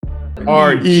Regal.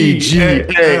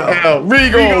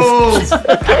 Regals.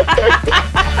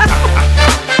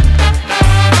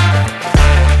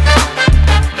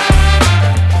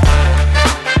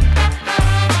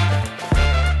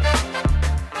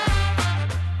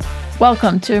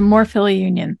 Welcome to More Philly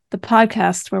Union, the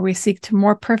podcast where we seek to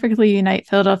more perfectly unite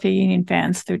Philadelphia Union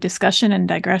fans through discussion and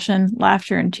digression,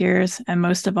 laughter and tears, and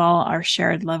most of all, our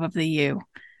shared love of the U.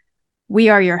 We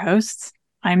are your hosts.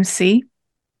 I'm C.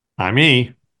 I'm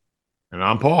E. And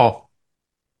I'm Paul.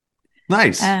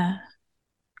 Nice. I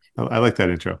like that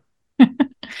intro.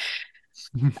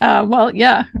 Well,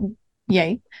 yeah.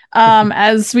 Yay.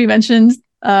 As we mentioned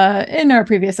in our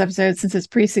previous episode, since it's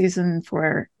preseason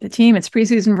for the team, it's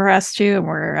preseason for us too, and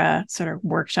we're sort of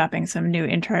workshopping some new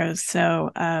intros.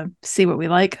 So see what we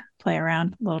like, play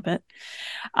around a little bit.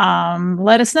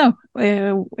 Let us know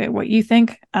what you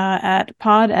think at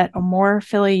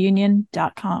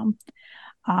pod@morephillyunion.com.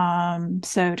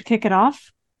 So to kick it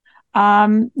off,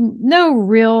 no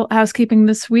real housekeeping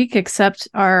this week except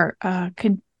our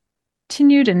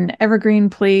continued and evergreen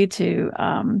plea to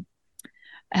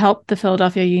help the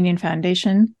Philadelphia Union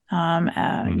Foundation.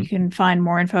 You can find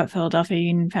more info at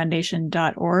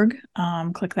philadelphiaunionfoundation.org.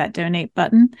 Click that donate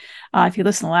button. If you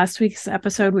listen to last week's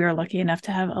episode, we were lucky enough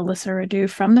to have Alyssa Radu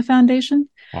from the foundation.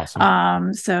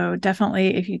 Awesome. So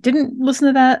definitely, if you didn't listen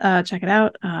to that, check it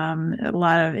out. A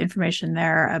lot of information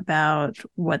there about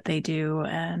what they do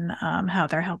and how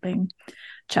they're helping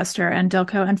Chester and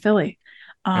Delco and Philly.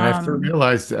 And I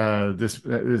realized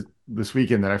this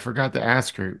weekend that I forgot to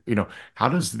ask her, how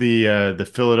does the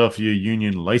Philadelphia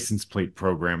Union license plate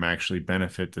program actually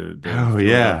benefit the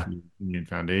Philadelphia Union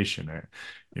Foundation?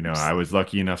 I was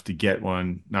lucky enough to get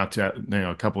one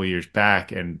a couple of years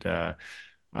back, and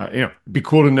it'd be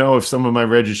cool to know if some of my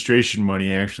registration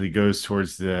money actually goes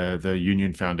towards the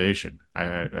Union Foundation.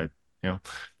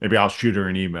 Maybe I'll shoot her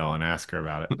an email and ask her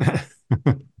about it.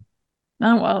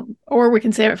 Oh, well, or we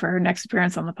can save it for her next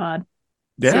appearance on the pod.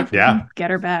 Yeah. Get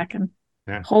her back and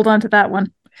hold on to that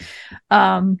one.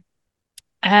 And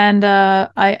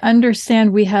I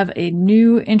understand we have a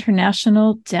new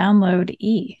international download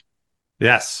E.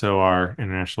 Yes. So our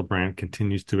international brand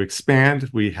continues to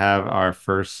expand. We have our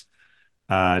first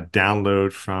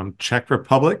download from Czech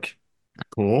Republic,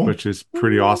 which is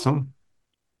pretty awesome.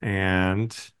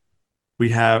 And we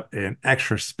have an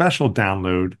extra special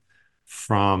download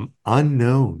from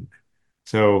unknown.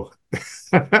 So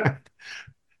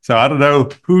I don't know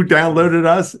who downloaded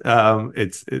us.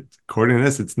 It's according to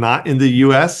this, it's not in the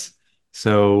US.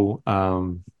 So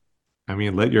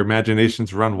let your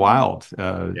imaginations run wild.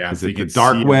 Is it the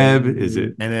dark web? Is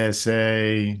it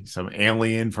NSA, some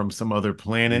alien from some other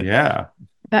planet? Yeah.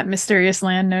 That mysterious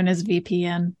land known as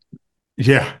VPN.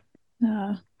 Yeah.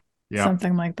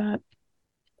 Something like that.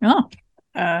 Oh,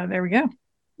 there we go.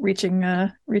 Reaching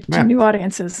new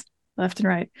audiences left and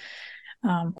right.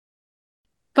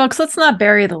 Folks, let's not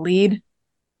bury the lead.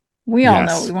 We all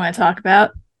know what we want to talk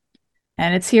about.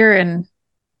 And it's here and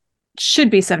should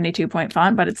be 72-point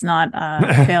font, but it's not.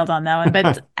 Failed on that one.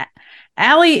 But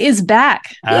Allie is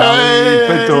back. Allie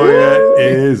Bedoya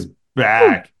is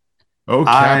back. Oh,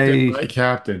 Captain, my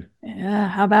Captain. Yeah,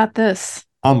 how about this?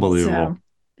 Unbelievable. So,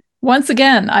 once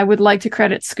again, I would like to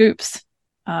credit Scoops.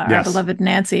 Our beloved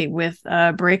Nancy with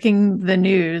breaking the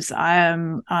news.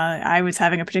 I was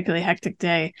having a particularly hectic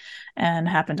day and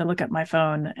happened to look at my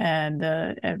phone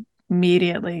and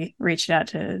immediately reached out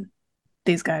to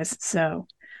these guys. So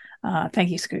thank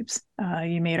you, Scoops.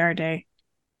 You made our day,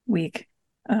 week.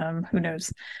 Who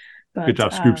knows? But, good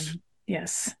job, Scoops.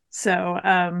 Yes. So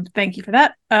thank you for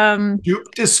that.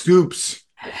 Dupe to Scoops.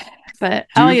 But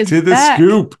Allie is to the back.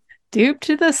 scoop. Dupe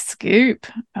to the scoop.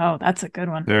 Oh, that's a good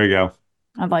one. There you go.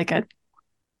 I like it.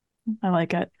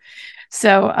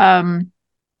 So, a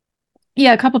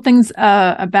couple things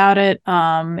about it.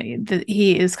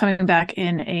 He is coming back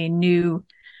in a new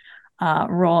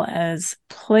role as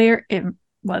player.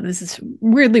 This is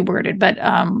weirdly worded, but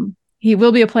he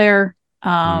will be a player,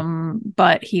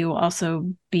 but he will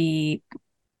also be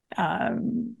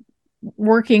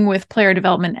working with player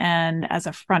development and as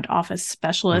a front office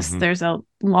specialist. There's a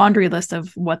laundry list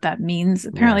of what that means.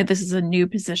 Apparently this is a new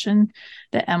position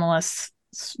that MLS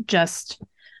just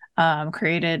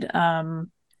created.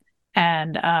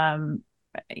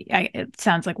 It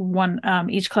sounds like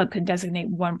each club can designate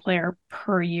one player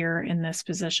per year in this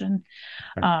position.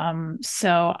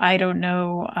 So I don't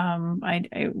know.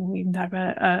 We can talk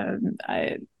about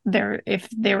if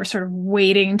they were sort of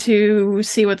waiting to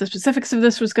see what the specifics of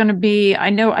this was going to be.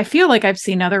 I feel like I've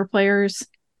seen other players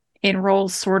in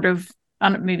roles sort of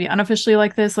maybe unofficially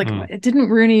like this. Like didn't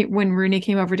Rooney, when Rooney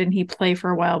came over, didn't he play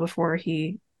for a while before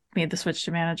he made the switch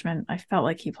to management. I felt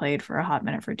like he played for a hot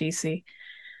minute for DC.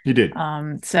 He did.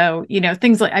 So,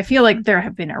 things like, I feel like there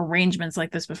have been arrangements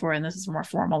like this before, and this is more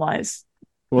formalized.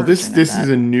 Well, this is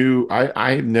a new.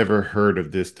 I've never heard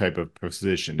of this type of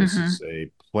position. This is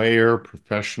a player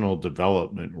professional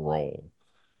development role,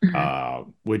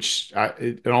 which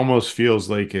it almost feels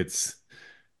like it's,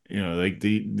 like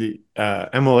the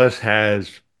MLS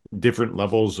has different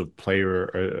levels of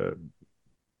player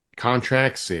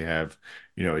contracts. They have,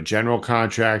 a general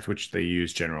contract, which they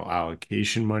use general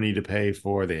allocation money to pay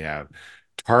for. They have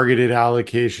targeted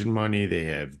allocation money. They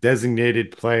have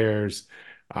designated players.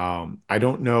 I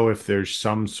don't know if there's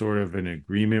some sort of an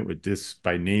agreement with this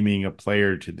by naming a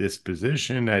player to this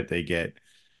position that they get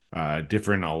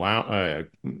different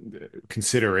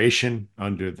consideration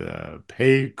under the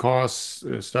pay costs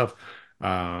stuff.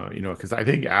 Because I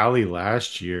think Ali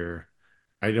last year,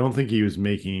 I don't think he was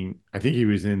making. I think he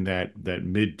was in that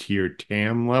mid-tier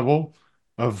TAM level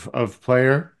of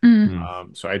player.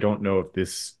 So I don't know if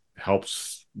this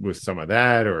helps with some of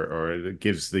that, or it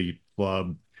gives the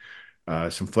club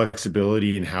some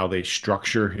flexibility in how they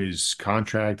structure his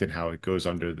contract and how it goes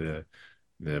under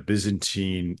the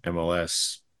Byzantine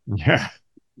MLS,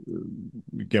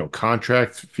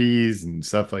 contract fees and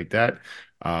stuff like that.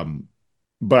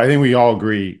 But I think we all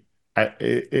agree,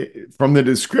 from the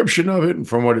description of it and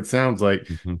from what it sounds like,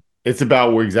 it's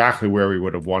about exactly where we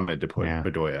would have wanted to put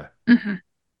Bedoya.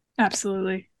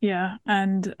 Absolutely. Yeah.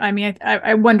 And I mean,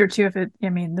 I wonder too if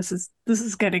this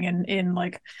is getting in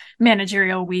like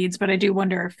managerial weeds, but I do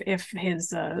wonder if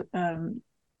his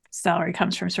salary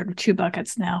comes from sort of two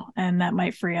buckets now, and that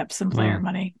might free up some player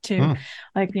money too.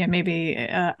 Like, maybe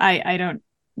I don't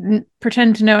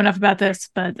pretend to know enough about this,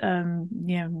 but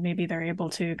maybe they're able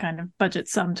to kind of budget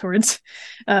some towards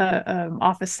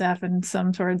office staff and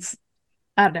some towards,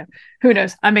 I don't know, who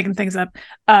knows, I'm making things up.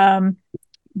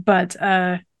 But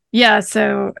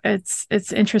so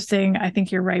it's interesting. I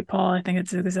think you're right, Paul. I think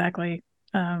it's exactly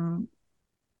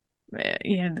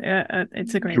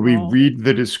it's a great Should role. we read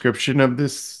the description of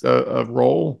this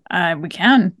role? We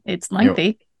can. It's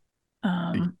lengthy.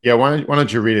 Why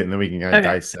don't you read it and then we can kind of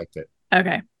dissect it.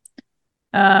 Okay.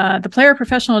 The player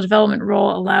professional development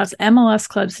role allows MLS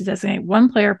clubs to designate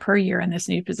one player per year in this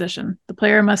new position. The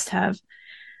player must have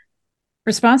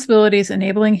responsibilities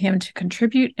enabling him to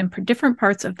contribute in different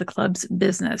parts of the club's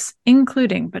business,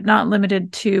 including but not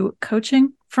limited to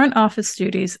coaching, front office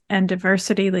duties, and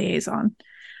diversity liaison.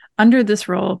 Under this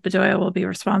role, Bedoya will be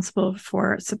responsible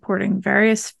for supporting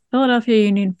various Philadelphia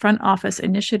Union front office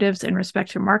initiatives in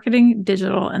respect to marketing,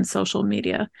 digital, and social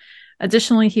media.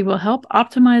 Additionally, he will help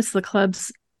optimize the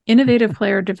club's innovative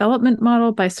player development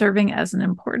model by serving as an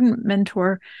important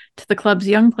mentor to the club's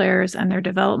young players and their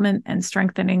development, and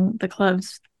strengthening the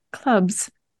club's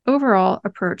overall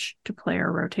approach to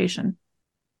player rotation.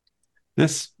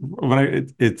 It's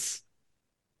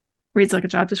reads like a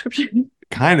job description.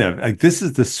 Kind of like, this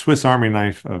is the Swiss Army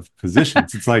knife of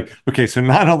positions. It's like, okay, so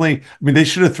not only, they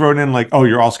should have thrown in like, oh,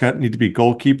 you're also going to need to be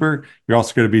goalkeeper. You're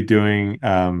also going to be doing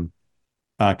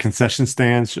concession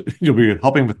stands. You'll be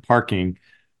helping with parking.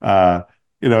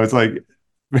 It's like,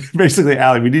 basically,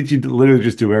 Ali, we need you to literally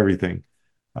just do everything.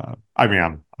 You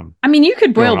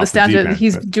could boil this down to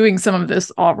he's doing some of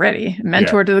this already.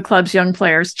 Mentor to the club's young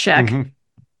players, check.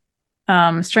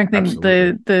 Strengthening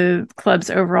the club's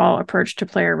overall approach to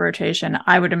player rotation.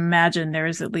 I would imagine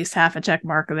there's at least half a check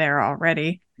mark there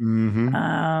already.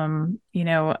 Under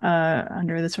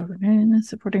this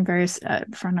supporting various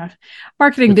front of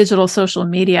marketing, digital, social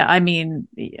media.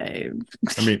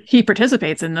 He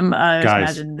participates in them. I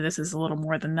imagine this is a little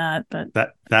more than that, but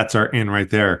that's our in right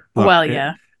there. Look,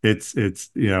 it's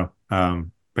where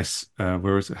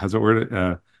was it? How's it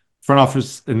worded? Front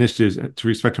office initiatives to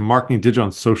respect to marketing, digital,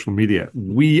 and social media.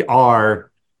 We are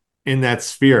in that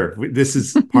sphere. This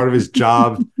is part of his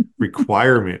job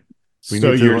requirement.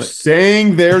 So you're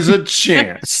saying there's a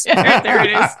chance. There it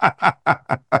is.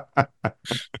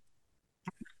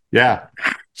 Yeah.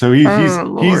 So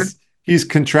he's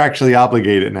contractually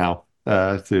obligated now.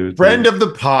 Friend of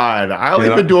the pod, Ali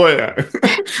Bedoya.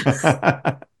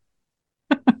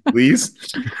 Please.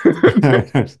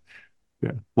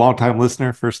 Yeah, long-time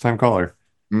listener, first-time caller.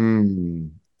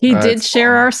 He did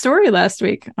share our story last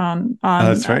week on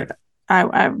that's right.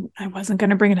 I wasn't going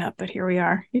to bring it up, but here we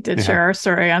are. He did share our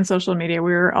story on social media.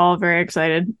 We were all very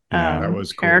excited. That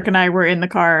was cool. Eric and I were in the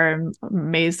car and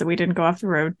amazed that we didn't go off the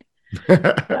road.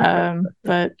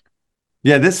 But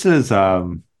yeah, this is I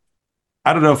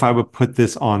don't know if I would put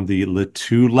this on the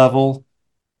Letou level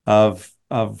of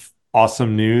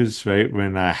awesome news, right?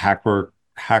 When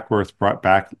Hackworth brought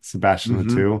back Sebastian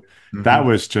Letou, that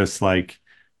was just like,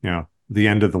 the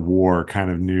end of the war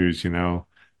kind of news,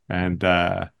 and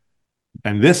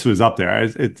this was up there.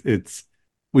 It's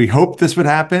we hoped this would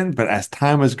happen, but as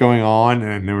time was going on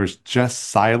and there was just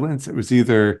silence, it was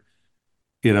either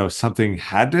something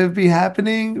had to be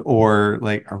happening, or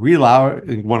like, are we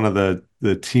allowing one of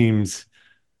the teams,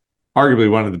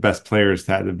 arguably one of the best players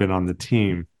that had been on the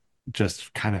team,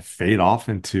 just kind of fade off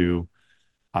into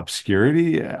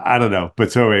obscurity? I don't know.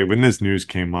 But so anyway, when this news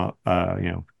came up,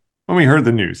 when we heard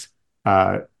the news,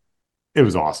 uh, it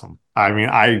was awesome. I mean,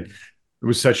 it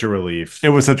was such a relief. It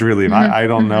was such a relief. Mm-hmm. I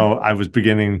don't know. I was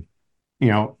beginning,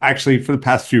 actually for the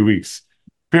past few weeks,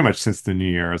 pretty much since the new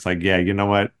year, I was like, yeah, you know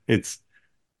what? It's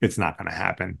not going to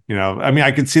happen. I mean,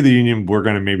 I could see the Union were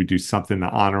going to maybe do something to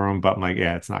honor him, but I'm like,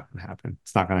 yeah, it's not going to happen.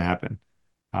 It's not going to happen.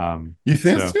 You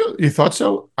think so? You thought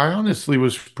so? I honestly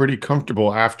was pretty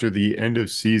comfortable after the end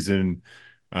of season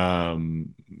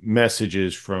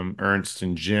messages from Ernst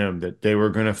and Jim that they were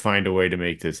going to find a way to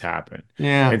make this happen.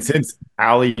 Yeah. And since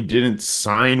Ali didn't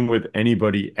sign with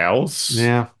anybody else,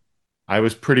 yeah, I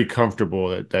was pretty comfortable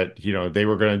that they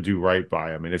were going to do right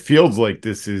by him. And it feels like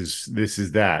this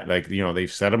is that. Like,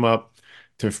 they've set him up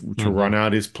to run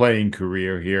out his playing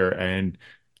career here and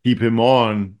keep him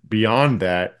on beyond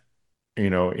that,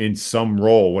 in some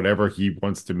role, whatever he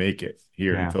wants to make it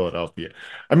here in Philadelphia.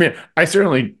 I mean, I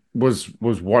certainly was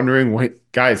wondering,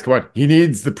 wait, guys, come on, he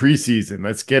needs the preseason.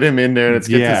 Let's get him in there. Let's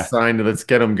get this signed. Let's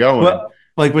get him going. Well,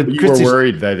 like when you were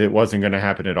worried that it wasn't going to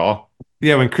happen at all.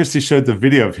 Yeah, when Christie showed the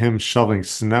video of him shoveling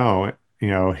snow,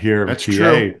 here in That's PA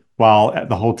true. while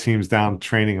the whole team's down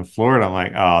training in Florida, I'm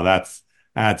like, oh, that's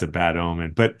a bad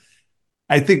omen. But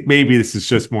I think maybe this is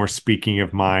just more speaking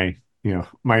of my,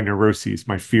 my neuroses,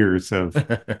 my fears of,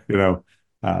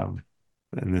 um,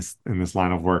 in this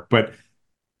line of work. But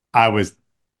I was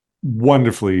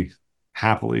wonderfully,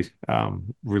 happily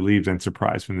relieved and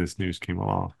surprised when this news came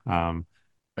along.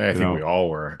 I think we all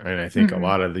were, and I think a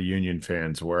lot of the Union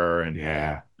fans were,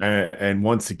 and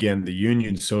once again, the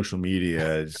Union social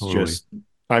media is just,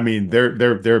 I mean,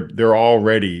 they're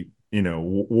already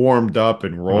warmed up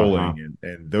and rolling,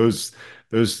 and those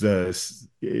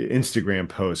Instagram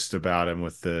posts about him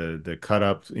with the cut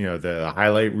up, the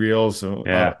highlight reels, it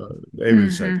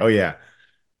was like, oh yeah,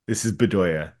 this is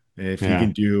Bedoya. And if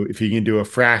he can do a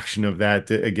fraction of that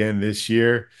again this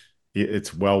year,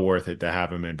 it's well worth it to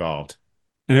have him involved.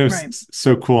 And it was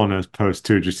so cool in those posts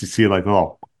too, just to see like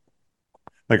all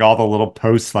the little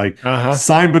posts like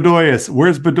sign Bedoya,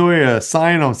 where's Bedoya?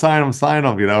 Sign him, sign him, sign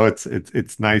him.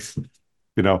 It's nice,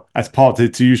 as Paul,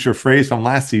 to use your phrase from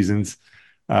last season's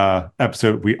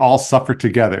episode, we all suffer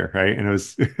together, right? And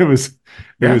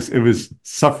it was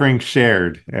suffering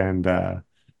shared, and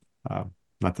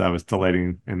not that I was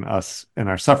delighting in us and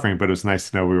our suffering, but it was nice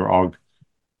to know we were all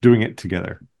doing it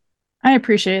together. I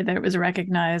appreciate that it was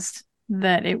recognized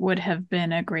that it would have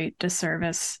been a great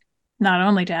disservice, not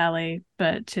only to Ali,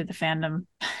 but to the fandom,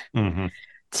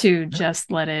 to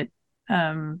just let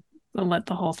the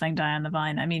whole thing die on the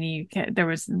vine. I mean, there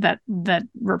was that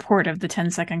report of the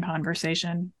 10-second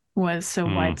conversation was so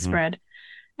widespread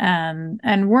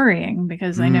and worrying,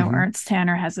 because I know Ernst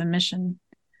Tanner has a mission.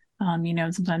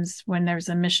 Sometimes when there's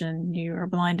a mission, you are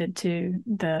blinded to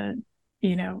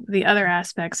the other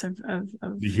aspects of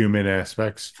the human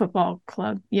aspects, football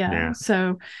club.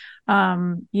 So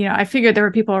I figured there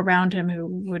were people around him who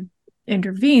would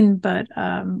intervene, but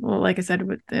like I said,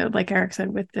 like Eric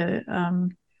said, with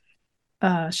the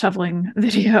shoveling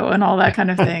video and all that kind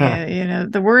of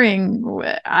thing, the worrying,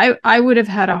 I would have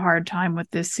had a hard time with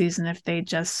this season if they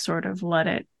just sort of let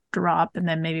it drop and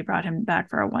then maybe brought him back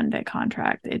for a one-day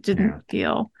contract. It didn't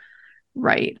feel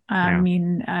right. I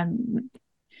mean,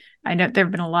 I know there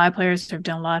have been a lot of players who have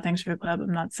done a lot of things for the club.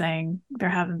 I'm not saying there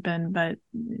haven't been, but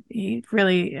he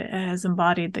really has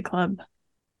embodied the club,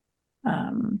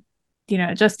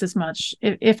 just as much,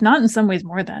 if not in some ways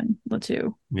more than the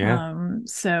two.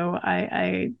 So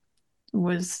I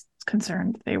was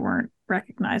concerned they weren't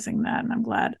recognizing that,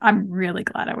 and I'm really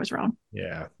glad I was wrong.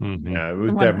 It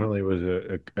definitely was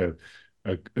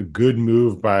a good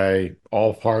move by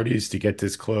all parties to get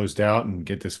this closed out and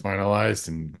get this finalized,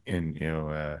 and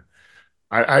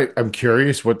I'm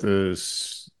curious what the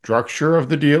structure of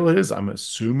the deal is. I'm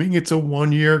assuming it's a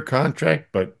 1-year contract,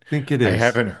 but I think it is. I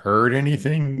haven't heard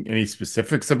any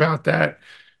specifics about that.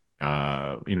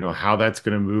 How that's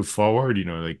going to move forward.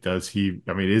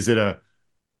 Is it a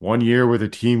 1 year with a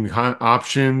team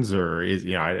options, or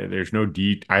there's no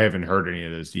I haven't heard any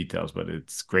of those details, but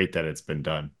it's great that it's been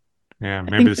done. Yeah,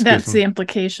 maybe I think that's the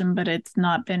implication, but it's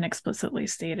not been explicitly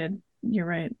stated. You're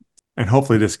right. And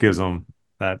hopefully this gives them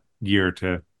that year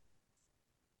to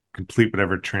complete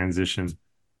whatever transition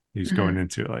he's going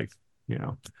into. Like,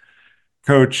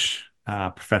 coach,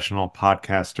 professional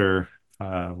podcaster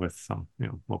with some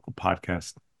local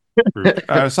podcast group,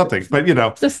 something. But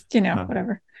just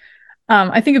whatever.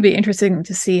 I think it'd be interesting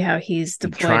to see how he's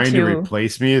deployed trying to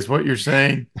replace me is what you're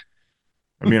saying.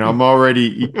 I mean, I'm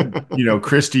already,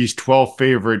 Christie's 12th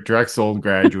favorite Drexel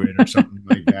graduate or something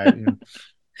like that.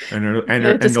 And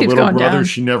the little brother down.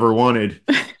 she never wanted.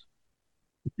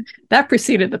 That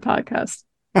preceded the podcast.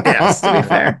 Yes, to be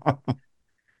fair.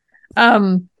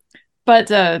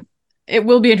 But it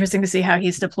will be interesting to see how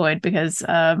he's deployed because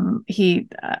he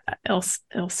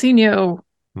Ilsinho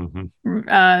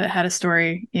had a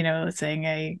story, saying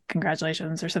a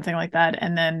congratulations or something like that,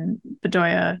 and then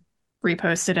Bedoya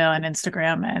reposted it on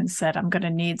Instagram and said, "I'm going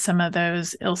to need some of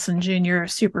those Ilson Jr.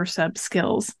 super sub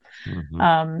skills."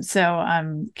 So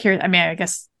I'm curious. I mean, I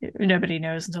guess nobody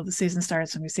knows until the season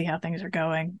starts and we see how things are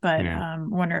going. But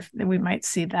wonder if we might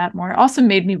see that more. It also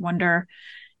made me wonder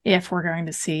if we're going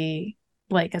to see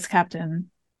Blake as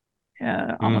captain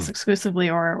almost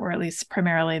exclusively or at least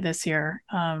primarily this year.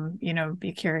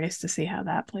 Be curious to see how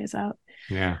that plays out.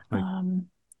 Yeah.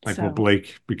 Will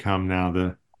Blake become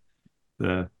now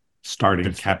the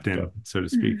starting captain, so to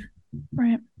speak?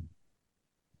 Right.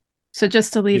 So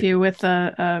just to leave you with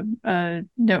a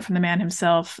note from the man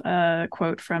himself, a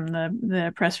quote from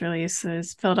the press release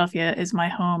is, "Philadelphia is my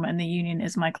home and the Union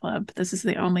is my club. This is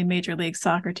the only Major League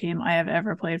Soccer team I have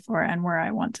ever played for and where I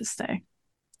want to stay."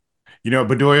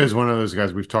 Bedoya is one of those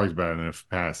guys we've talked about in the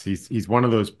past. He's one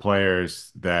of those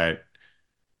players that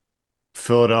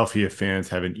Philadelphia fans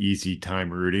have an easy time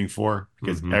rooting for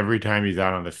because every time he's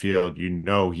out on the field,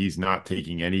 he's not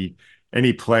taking any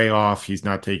play off. He's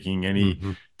not taking any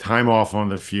time off on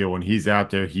the field. When he's out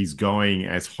there, he's going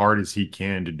as hard as he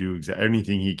can to do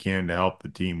anything he can to help the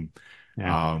team.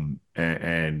 Yeah.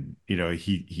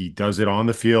 He does it on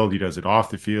the field. He does it off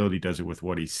the field. He does it with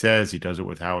what he says. He does it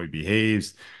with how he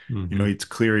behaves. It's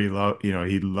clear he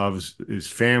loves his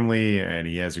family and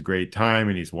he has a great time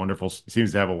and he's wonderful.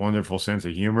 Seems to have a wonderful sense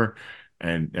of humor,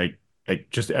 and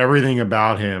just everything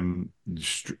about him,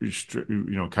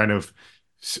 kind of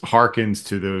harkens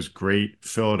to those great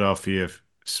Philadelphia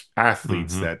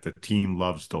athletes that the team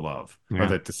loves to love, or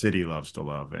that the city loves to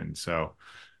love, and so.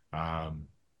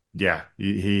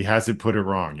 He hasn't put it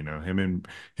wrong. Him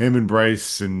and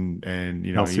Bryce and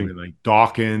even like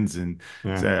Dawkins and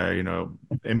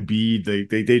Embiid.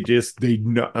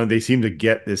 They seem to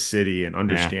get this city and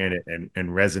understand it and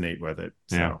resonate with it.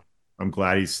 So I'm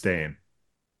glad he's staying.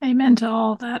 Amen to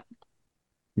all that.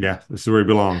 Yeah, this is where he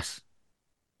belongs.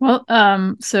 Well,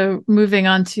 so moving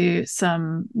on to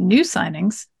some new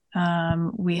signings,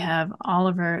 we have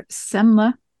Oliver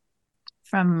Semler.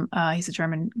 He's a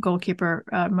German goalkeeper,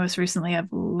 most recently of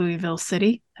Louisville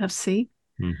City FC.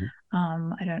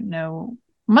 I don't know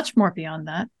much more beyond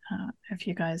that, if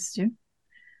you guys do.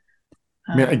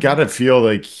 I mean, I gotta feel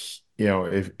like,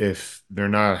 if they're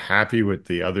not happy with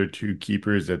the other two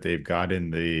keepers that they've got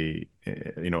in the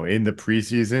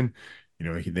preseason,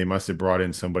 they must have brought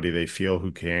in somebody they feel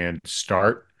who can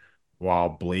start while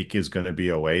Blake is going to be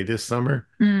away this summer.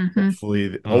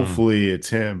 Hopefully it's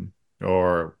him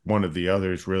or one of the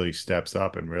others really steps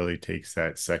up and really takes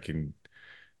that second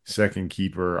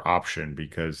keeper option,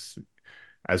 because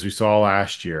as we saw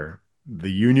last year,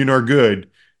 the Union are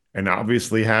good, and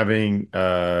obviously having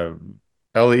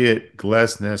Elliott,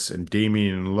 Glesnes, and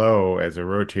Damian Lowe as a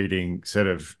rotating set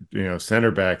of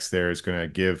center backs there is going to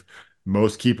give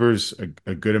most keepers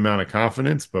a good amount of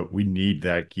confidence, but we need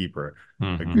that keeper.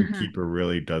 A good keeper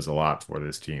really does a lot for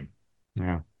this team.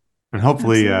 Yeah, and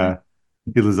hopefully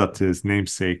he lives up to his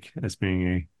namesake as being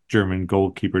a German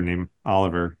goalkeeper named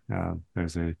Oliver.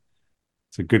 It's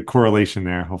a good correlation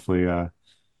there. Hopefully,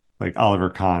 like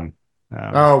Oliver Kahn.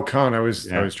 Kahn. I was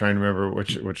trying to remember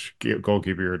which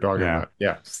goalkeeper you were talking about.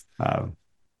 Yeah. That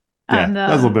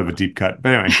was a little bit of a deep cut,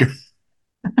 but anyway.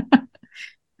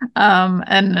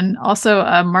 And also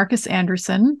Marcus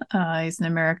Anderson. He's an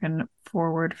American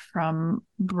forward from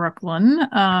Brooklyn,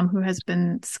 who has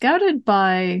been scouted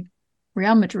by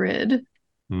Real Madrid.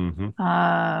 So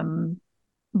I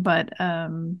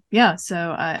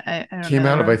don't came know.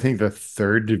 out of, I think, the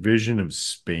third division of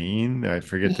Spain. I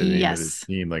forget the name of the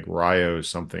team, like Rayo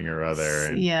something or other.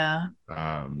 And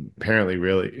apparently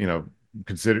really,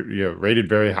 considered, rated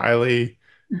very highly.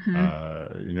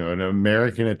 An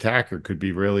American attacker could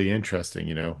be really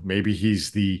interesting. Maybe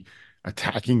he's the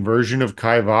attacking version of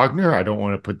Kai Wagner. I don't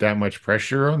want to put that much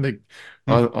pressure on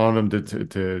him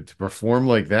to perform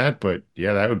like that, but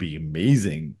that would be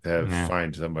amazing to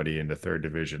find somebody in the third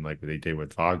division like they did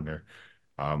with Wagner.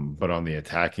 But on the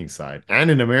attacking side,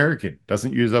 and an American,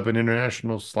 doesn't use up an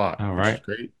international slot, which is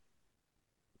great.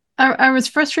 I was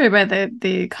frustrated by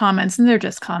the comments, and they're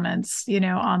just comments,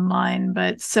 online,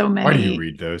 but so Why do you many.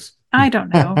 read those? I don't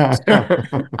know.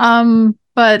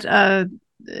 But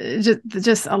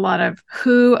just a lot of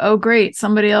who, oh great,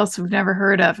 somebody else we've never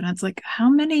heard of. And it's like, how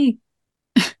many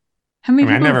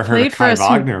I people have never heard of played for Kai us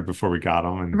who Wagner before we got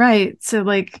him, and right. So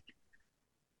like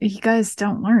you guys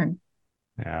don't learn.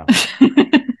 yeah,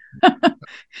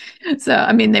 So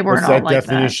I mean they weren't What's all that like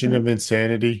that, definition but of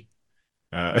insanity?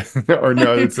 Or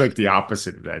no, it's like the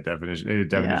opposite of that definition. The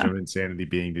definition yeah, of insanity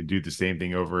being to do the same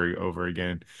thing over and over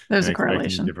again there's and a expecting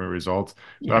correlation. different results.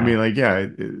 So, I Yeah. mean, like, yeah,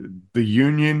 the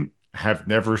Union have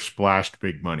never splashed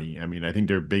big money. I mean, I think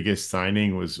their biggest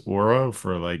signing was Oro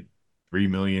for like $3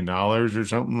 million or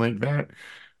something like that.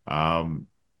 Um,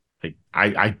 like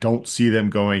I don't see them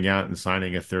going out and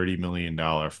signing a $30 million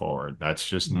forward. That's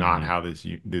just not hmm how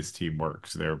this team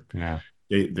works. yeah,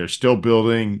 They're still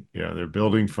building, they're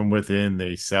building from within.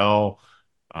 They sell.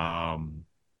 Um,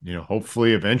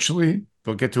 hopefully eventually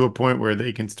they'll get to a point where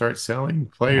they can start selling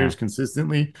yeah, players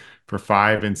consistently for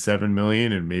 5 and 7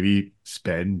 million and maybe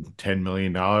spend $10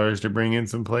 million to bring in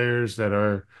some players that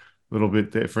are a little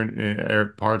bit different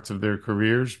in parts of their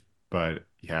careers. But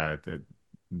yeah,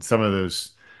 some of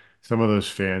those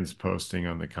fans posting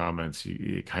on the comments,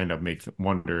 you kind of make them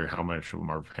wonder how much of them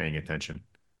are paying attention.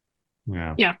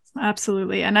 yeah, Yeah,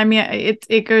 absolutely. And I mean,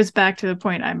 it goes back to the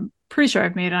point I'm pretty sure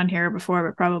I've made on here before,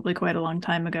 but probably quite a long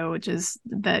time ago, which is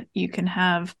that you can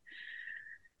have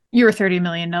your $30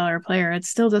 million player. It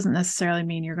still doesn't necessarily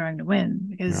mean you're going to win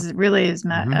yeah. because it really is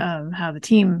Hmm. how the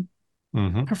team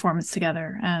hmm performance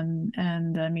together.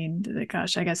 And I mean,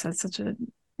 gosh, I guess that's such a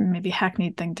maybe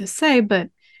hackneyed thing to say, but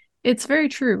it's very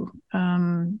true.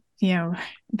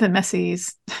 The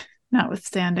Messi's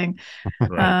notwithstanding.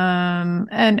 Right.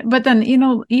 And but then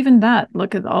even that,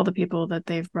 look at all the people that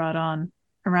they've brought on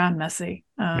around Messi,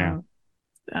 yeah,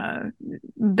 uh,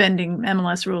 bending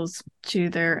MLS rules to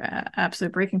their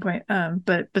absolute breaking point.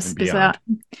 But And besides, beyond.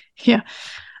 yeah,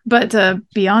 but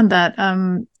beyond that,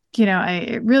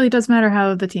 it really does matter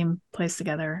how the team plays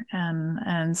together,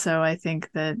 and so I think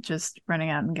that just running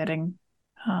out and getting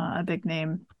a big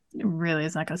name really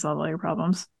is not going to solve all your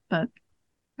problems. But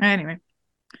anyway,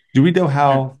 Do we know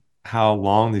Yeah. how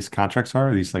long these contracts are?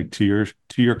 Are these like 2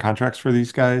 year contracts for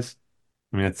these guys?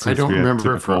 I mean, that I seems to don't be a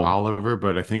remember for typical. Oliver,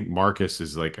 but I think Marcus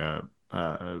is like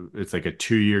it's like a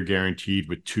 2 year guaranteed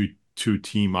with two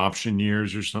team option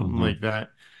years or something hmm like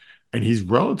that. And he's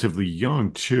relatively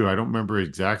young too. I don't remember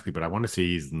exactly, but I want to say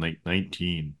he's like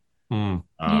 19. Mm,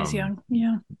 he is Um, young.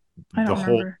 Yeah, I don't the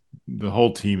whole remember. the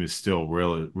whole team is still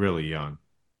really, really young.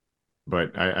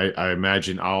 But I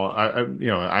imagine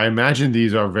I imagine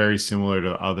these are very similar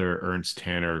to other Ernst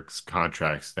Tanner's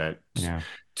contracts that yeah.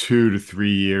 2 to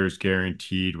 3 years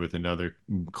guaranteed with another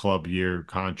club year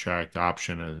contract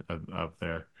option of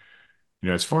there.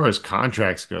 As far as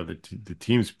contracts go, the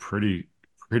team's pretty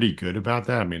good about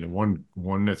that. I mean, the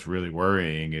one that's really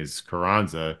worrying is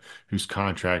Carranza, whose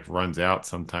contract runs out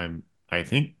sometime, I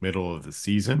think, middle of the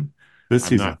season. This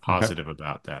I'm season. not Okay. positive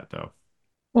about that though.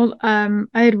 Well,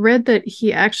 I had read that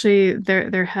he actually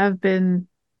there have been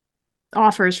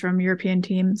offers from European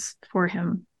teams for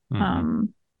him, hmm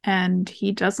um, and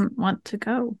he doesn't want to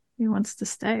go. He wants to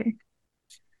stay.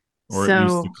 Or at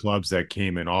least the So, clubs that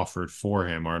came and offered for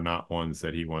him are not ones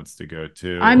that he wants to go to.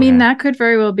 I Or mean, Yeah. that could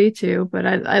very well be too. But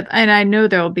I know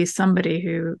there will be somebody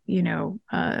who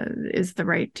is the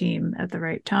right team at the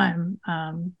right time.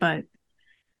 But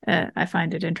I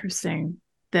find it interesting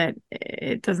that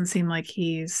it doesn't seem like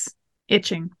he's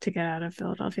itching to get out of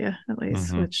Philadelphia, at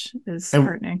least, hmm which is and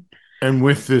heartening. And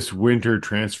with this winter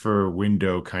transfer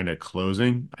window kind of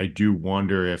closing, I do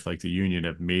wonder if like the union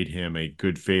have made him a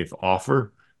good faith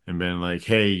offer and been like,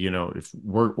 hey, if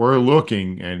we're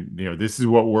looking and this is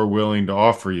what we're willing to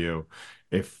offer you.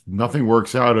 If nothing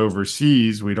works out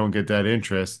overseas, we don't get that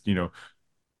interest,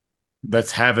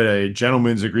 let's have a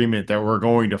gentleman's agreement that we're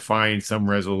going to find some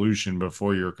resolution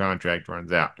before your contract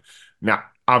runs out. Now,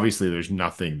 obviously, there's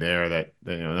nothing there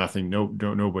nothing,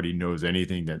 nobody knows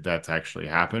anything that's actually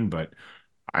happened, but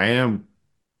I am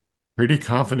pretty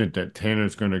confident that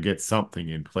Tanner's going to get something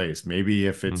in place. Maybe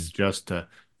if it's just to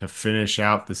finish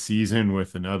out the season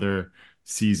with another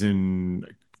season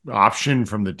option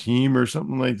from the team or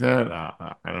something like that.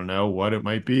 I don't know what it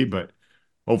might be, but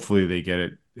hopefully they get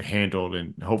it handled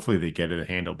and hopefully they get it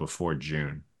handled before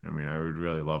June. I mean, I would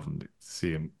really love him to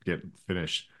see him get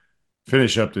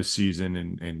finish up the season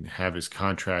and have his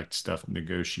contract stuff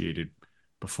negotiated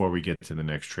before we get to the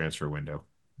next transfer window.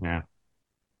 Yeah.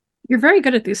 You're very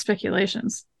good at these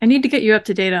speculations. I need to get you up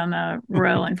to date on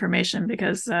Royal information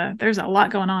because there's a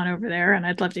lot going on over there, and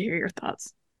I'd love to hear your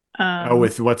thoughts.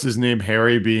 With what's his name,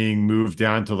 Harry being moved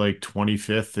down to like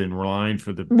 25th in line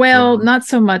for the Well, tournament. not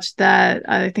so much that.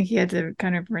 I think he had to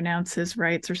kind of renounce his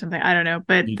rights or something. I don't know,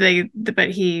 but he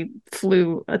took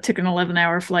an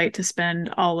 11-hour flight to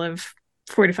spend all of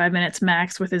 45 minutes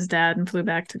max with his dad and flew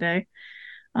back today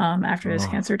after his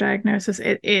cancer diagnosis.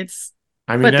 I mean,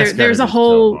 But that's got to there's a be so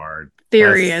whole hard.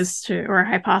 theory or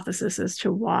hypothesis as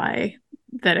to why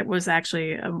that it was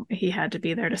actually he had to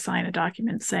be there to sign a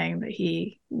document saying that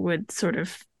he would sort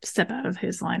of step out of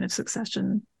his line of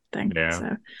succession thing. Yeah.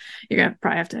 So you're gonna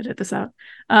probably have to edit this out.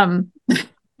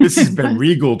 This has been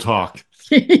Regal talk.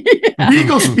 Yeah.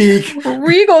 Regal speak.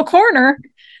 Regal corner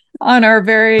on our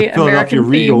very American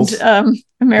themed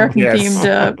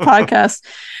podcast.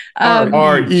 REGAL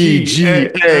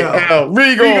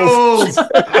Regals.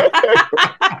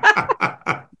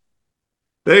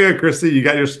 There you go, Christy. You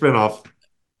got your spinoff.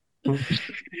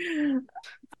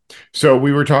 So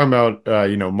we were talking about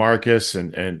Marcus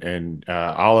and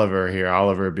Oliver here.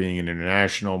 Oliver being an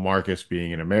international, Marcus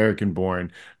being an American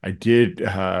born. I did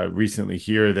recently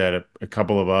hear that a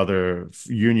couple of other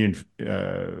Union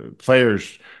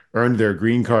players earned their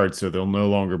green card, so they'll no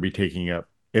longer be taking up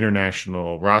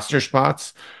international roster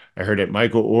spots. I heard that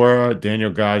Michael Ora,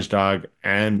 Daniel Gazdag,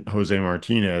 and Jose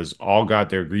Martinez all got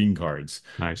their green cards.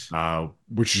 Nice.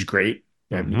 Which is great.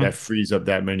 I mean, that frees up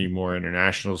that many more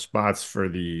international spots for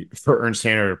Ernst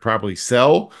Tanner to probably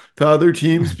sell to other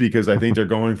teams, because I think they're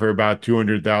going for about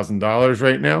 $200,000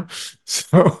 right now.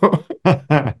 So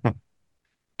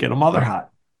get them while they're hot.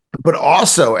 But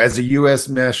also, as a U.S.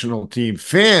 national team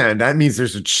fan, that means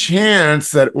there's a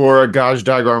chance that Ora,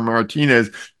 Gazdag, or Martinez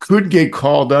could get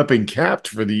called up and capped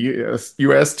for the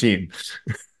U.S. team.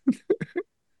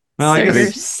 Well, so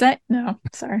you're set. No,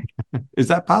 sorry. Is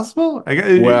that possible?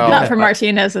 Not for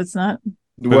Martinez. It's not.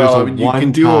 Well, you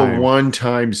can do a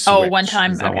one-time switch. Oh, one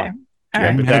time. Okay.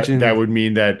 Yeah, but that would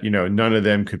mean that none of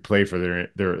them could play for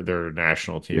their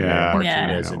national team. Yeah,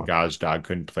 Martinez and Gazdag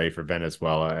couldn't play for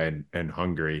Venezuela and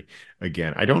Hungary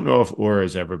again. I don't know if Ora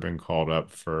has ever been called up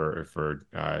for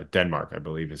Denmark. I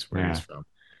believe is where he's from.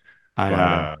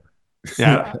 I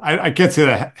can't see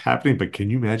that happening. But can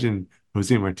you imagine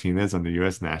Jose Martinez on the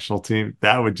U.S. national team?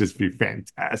 That would just be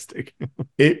fantastic.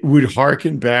 It would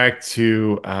harken back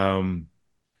to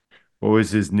what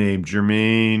was his name?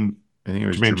 Jermaine. I think it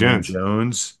was Jermaine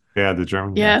Jones. Yeah, the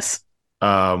German. Yes.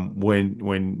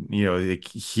 When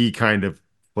he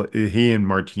and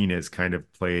Martinez kind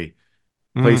of play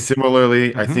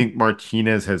similarly. I think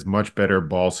Martinez has much better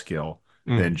ball skill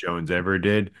than Jones ever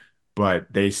did,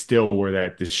 but they still were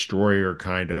that destroyer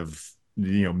kind of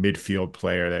midfield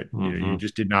player that you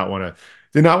just did not want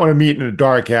to meet in a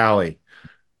dark alley.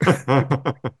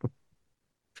 Yeah,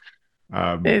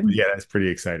 that's pretty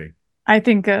exciting. I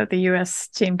think the U.S.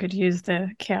 team could use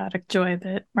the chaotic joy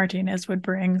that Martinez would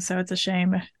bring, so it's a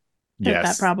shame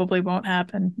that probably won't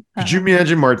happen. Could you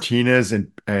imagine Martinez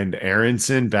and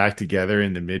Aronson back together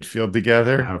in the midfield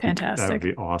together? Fantastic. That would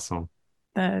be awesome.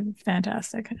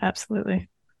 Fantastic. Absolutely.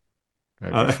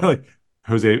 Like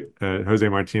Jose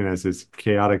Martinez is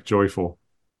chaotic joyful.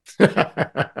 That's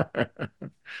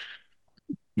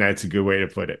a good way to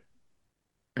put it.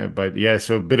 But yeah,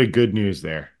 so a bit of good news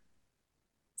there.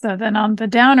 So then on the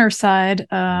downer side,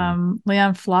 Leon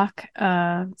Floch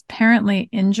apparently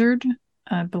injured.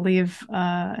 I believe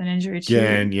an injury to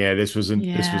this was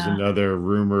another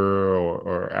rumor,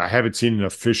 or I haven't seen an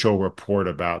official report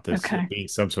about this being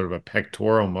some sort of a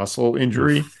pectoral muscle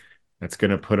injury. Oof. That's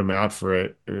going to put him out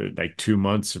for like 2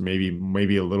 months, or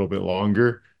maybe a little bit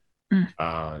longer.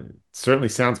 Certainly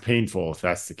sounds painful if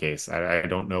that's the case. I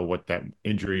don't know what that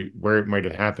injury, where it might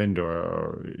have happened,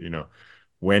 or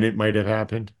when it might have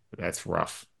happened. That's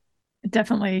rough.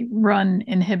 Definitely run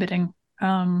inhibiting.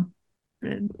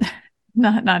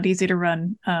 Not easy to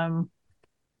run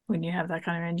when you have that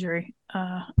kind of injury.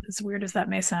 As weird as that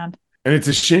may sound. And it's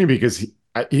a shame because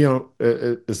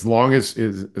as long as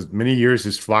many years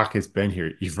as Floch has been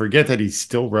here, you forget that he's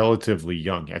still relatively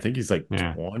young. I think he's like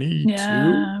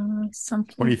 22,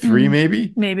 23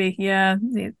 maybe. Maybe, yeah.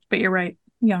 But you're right,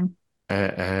 young.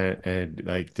 And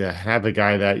like to have a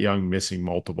guy that young missing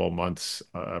multiple months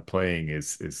playing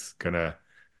is gonna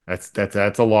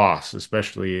that's a loss,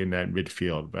 especially in that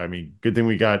midfield. I mean, good thing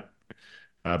we got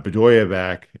Bedoya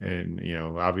back, and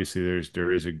obviously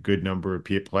there is a good number of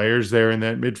players there in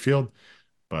that midfield.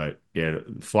 But yeah,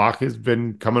 Floch has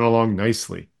been coming along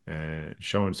nicely and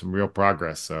showing some real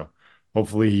progress. So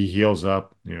hopefully he heals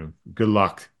up. Good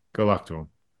luck to him.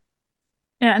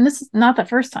 Yeah, and this is not the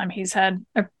first time he's had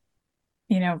a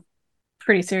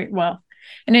pretty serious,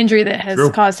 an injury that has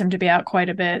caused him to be out quite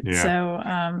a bit. Yeah. So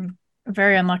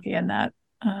very unlucky in that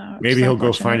Maybe he'll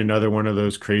go find another one of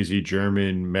those crazy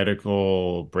German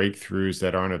medical breakthroughs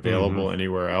that aren't available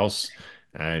anywhere else.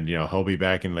 And, he'll be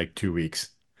back in like 2 weeks.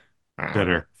 I don't know.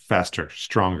 Better, faster,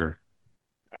 stronger.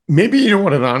 Maybe you know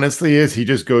what it honestly is. He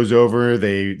just goes over.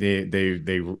 They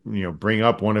bring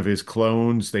up one of his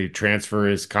clones. They transfer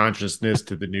his consciousness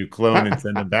to the new clone and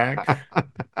send him back.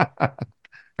 I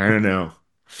don't know.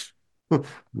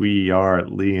 We are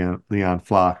Leon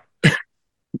Flock.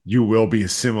 You will be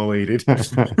assimilated.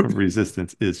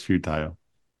 Resistance is futile.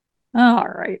 All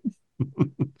right.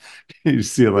 You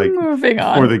see, like, moving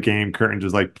before on. the game, Curtin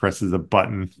just like presses a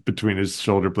button between his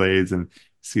shoulder blades, and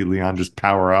see Leon just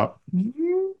power up.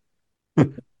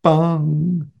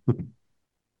 Bong.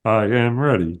 I am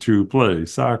ready to play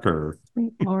soccer.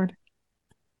 Sweet Lord.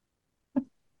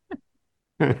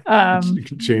 You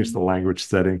can change the language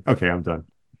setting. Okay, I'm done.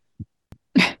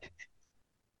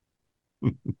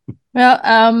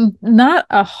 Well, not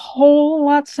a whole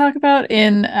lot to talk about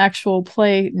in actual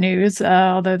play news,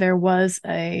 although there was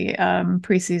a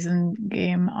preseason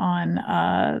game on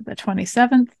the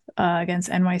 27th against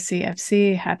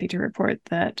NYCFC. Happy to report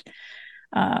that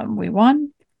we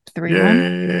won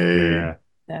 3-1. Yeah.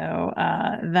 So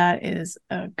that is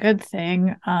a good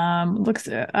thing. Looks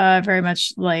very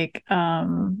much like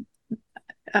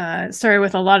started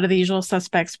with a lot of the usual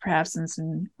suspects, perhaps in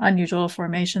some unusual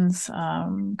formations.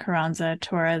 Carranza,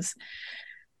 Torres,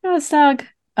 Stag,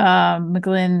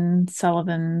 McGlynn,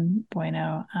 Sullivan,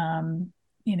 Bueno.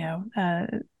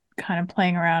 Kind of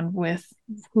playing around with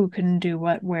who can do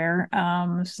what where.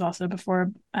 This is also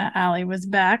before Ali was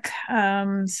back.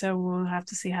 So we'll have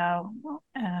to see how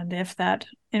and if that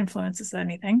influences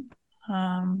anything.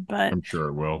 But I'm sure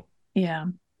it will. Yeah.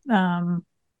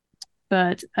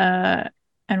 But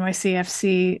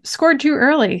NYCFC scored too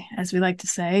early, as we like to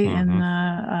say, in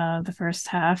the first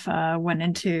half. Went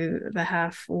into the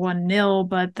half 1-0,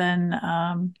 but then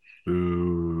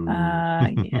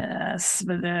yes,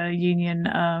 but the Union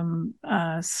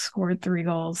scored 3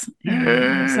 goals in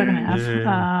the second half.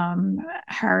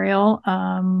 Harriel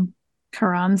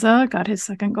Carranza got his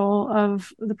second goal of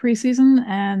the preseason,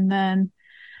 and then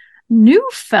new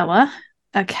fella,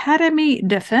 academy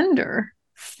defender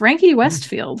Frankie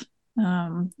Westfield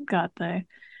got the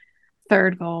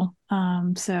third goal.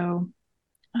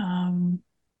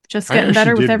 Just getting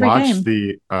better with every game. I watched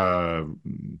the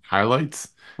highlights.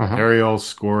 Ariel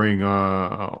scoring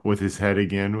with his head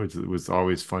again, which was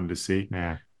always fun to see.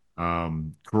 Yeah.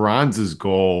 Carranza's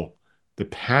goal, the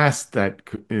pass that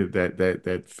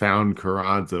found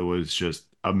Carranza was just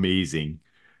amazing.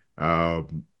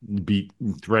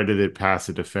 Threaded it past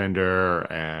the defender,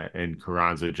 and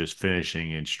Carranza just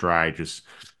finishing in stride, just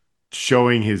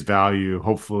showing his value,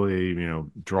 hopefully,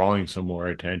 drawing some more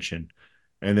attention.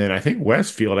 And then I think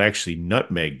Westfield actually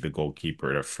nutmegged the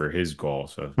goalkeeper for his goal.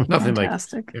 So nothing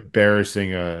Fantastic. Like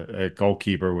embarrassing a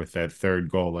goalkeeper with that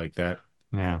third goal like that.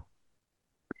 Yeah.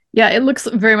 Yeah, it looks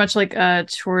very much like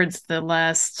towards the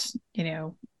last,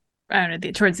 I don't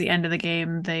know, towards the end of the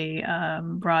game, they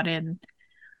brought in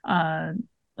a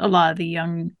lot of the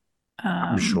young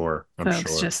I'm sure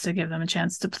just to give them a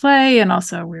chance to play, and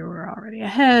also we were already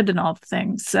ahead and all the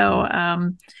things. So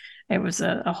it was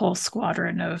a whole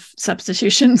squadron of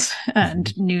substitutions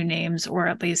and new names, or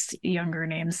at least younger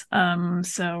names. And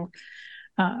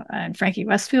Frankie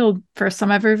Westfield, first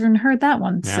time I've even heard that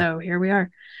one. Yeah. So here we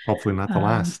are. Hopefully not the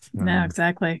last. No,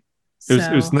 exactly.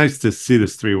 It was nice to see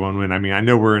this 3-1 win. I mean, I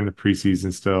know we're in the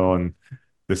preseason still, and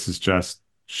this is just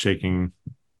shaking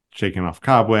off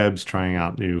cobwebs, trying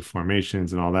out new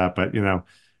formations and all that. But you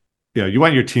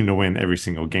want your team to win every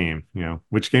single game.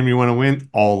 Which game you want to win?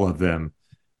 All of them.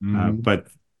 But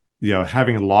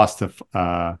having lost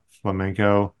to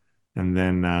Flamenco, and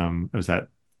then it was that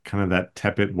kind of that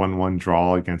tepid 1-1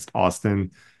 draw against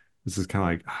Austin. This is kind of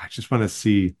like, I just want to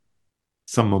see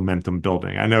some momentum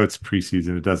building. I know it's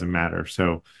preseason; it doesn't matter.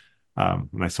 So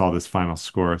when I saw this final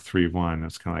score of 3-1, I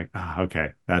was kind of like,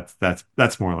 okay,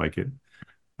 that's more like it.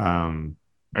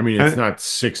 I mean, it's not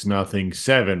 6-0,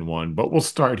 7-1, but we'll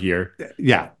start here.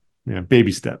 Yeah,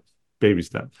 baby step.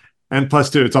 And plus,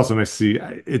 too, it's also nice to see.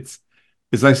 It's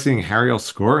nice seeing Harriel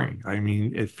scoring. I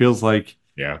mean, it feels like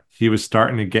he was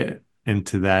starting to get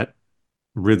into that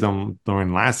rhythm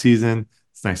during last season.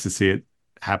 It's nice to see it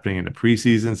happening in the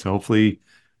preseason. So hopefully,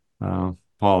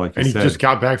 Paul, like you said, he just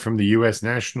got back from the U.S.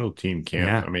 national team camp.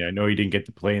 Yeah. I mean, I know he didn't get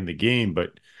to play in the game,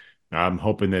 but I'm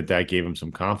hoping that gave him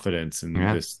some confidence, and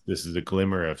this is a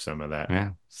glimmer of some of that. Yeah,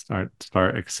 start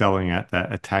excelling at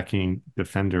that attacking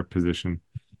defender position,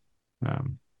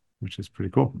 which is pretty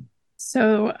cool.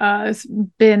 So it's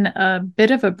been a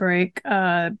bit of a break.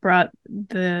 Brought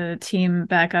the team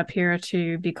back up here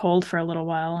to be cold for a little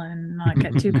while and not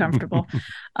get too comfortable.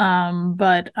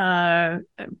 But I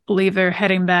believe they're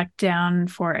heading back down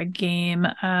for a game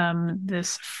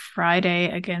this Friday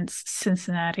against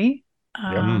Cincinnati.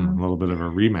 A little bit of a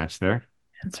rematch there.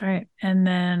 That's right. And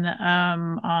then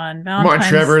on Come on, Valentine's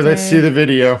Trevor. Let's see Day, the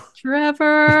video.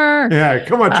 Trevor. Yeah,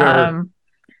 come on, Trevor.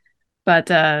 But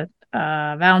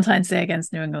Valentine's Day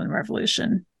against New England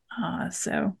Revolution.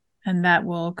 And that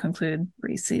will conclude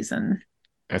preseason.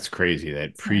 That's crazy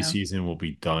that preseason will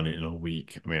be done in a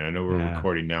week. I mean, I know we're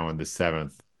recording now on the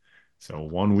 7th. So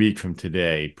 1 week from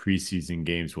today, preseason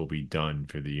games will be done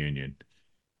for the Union.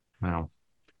 Wow.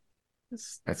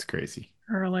 That's crazy.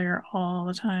 Earlier all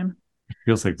the time. It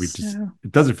feels like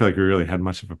it doesn't feel like we really had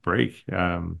much of a break.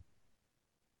 I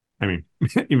mean,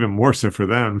 even more so for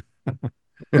them.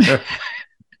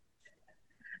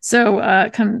 So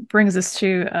brings us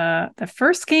to the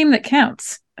first game that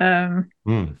counts for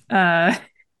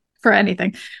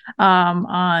anything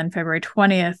on February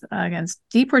 20th against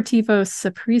Deportivo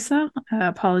Saprissa.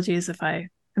 Apologies if I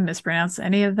mispronounce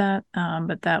any of that,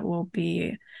 but that will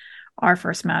be our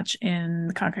first match in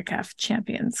the CONCACAF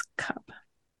Champions Cup.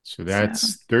 So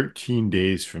that's 13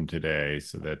 days from today.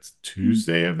 So that's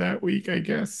Tuesday of that week, I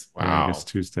guess. Wow. Yeah, I guess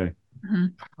Tuesday.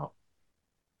 Wow.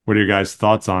 What are your guys'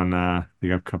 thoughts on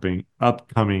the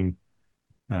upcoming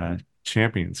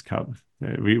Champions Cup?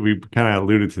 We kind of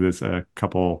alluded to this 2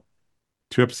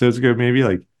 episodes ago, maybe.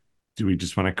 Like, do we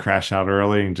just want to crash out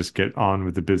early and just get on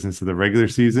with the business of the regular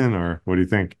season, or what do you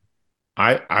think?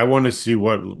 I want to see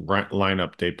what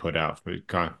lineup they put out for the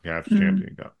CONCACAF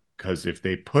Champions Cup, because if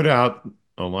they put out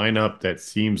a lineup that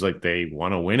seems like they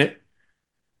want to win it,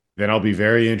 then I'll be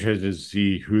very interested to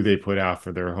see who they put out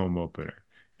for their home opener.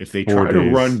 If they try to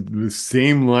run the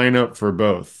same lineup for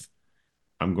both,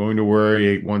 I'm going to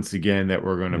worry once again that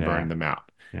we're going to burn them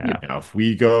out. Yeah. Now, if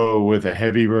we go with a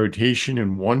heavy rotation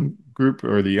in one group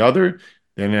or the other,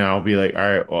 then I'll be like, all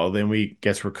right, well, then we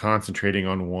guess we're concentrating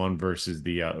on one versus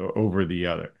the over the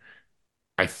other.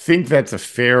 I think that's a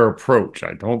fair approach.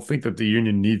 I don't think that the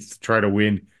Union needs to try to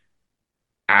win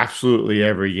absolutely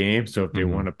every game. So if they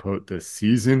want to put the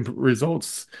season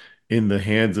results in the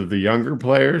hands of the younger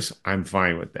players, I'm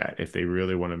fine with that. If they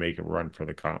really want to make a run for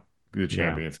the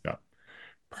Champions Cup.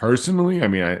 Personally, I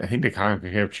mean, I think the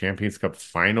CONCACAF Champions Cup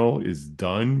final is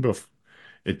done.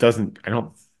 I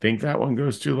don't think that one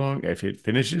goes too long. If it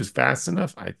finishes fast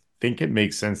enough, I think it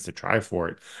makes sense to try for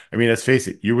it. I mean, let's face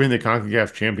it, you win the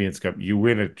CONCACAF Champions Cup, you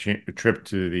win a trip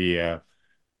to the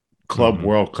Club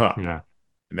World Cup. Yeah.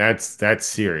 And that's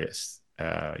serious.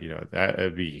 That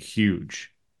would be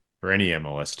huge for any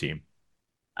MLS team.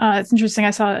 It's interesting.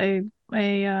 I saw a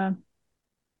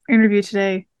interview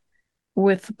today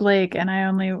with Blake, and I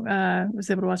only was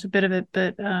able to watch a bit of it,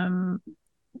 but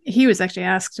he was actually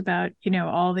asked about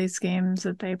all these games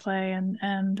that they play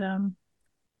and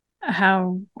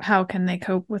how can they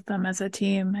cope with them as a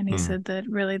team, and he said that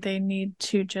really they need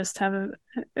to just have an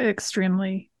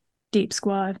extremely deep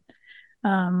squad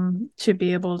to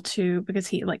be able to, because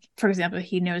he, like, for example,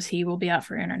 he knows he will be out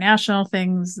for international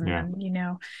things, and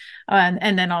then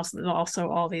and then also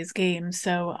all these games.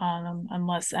 So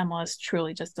unless MLS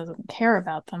truly just doesn't care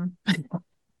about them,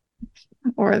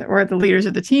 or the leaders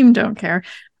of the team don't care,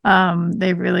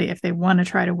 they really, if they want to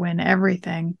try to win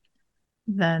everything,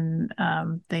 then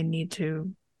they need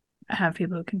to have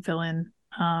people who can fill in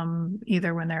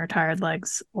either when there are tired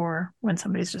legs or when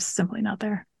somebody's just simply not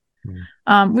there.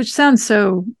 Which sounds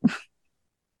so,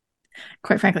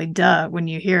 quite frankly, duh when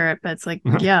you hear it, but it's like,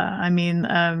 yeah, I mean,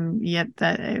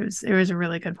 that it was a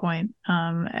really good point.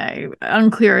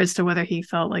 Unclear as to whether he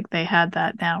felt like they had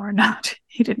that now or not.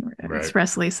 He didn't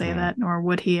expressly say that, nor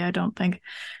would he, I don't think.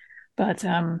 But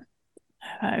it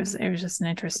was just an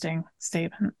interesting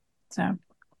statement. So, and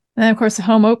then of course the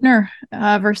home opener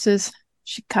versus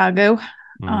Chicago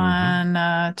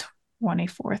on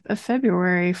 24th of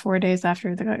February, 4 days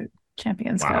after the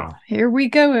Champions Cup. Here we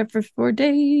go, every 4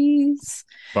 days.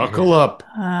 Buckle up.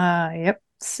 Yep.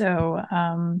 So,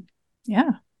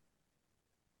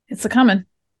 it's a coming.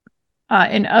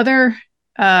 In other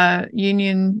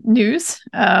Union news,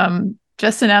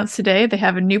 just announced today, they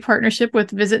have a new partnership with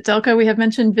Visit Delco. We have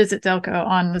mentioned Visit Delco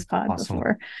on this pod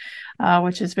before,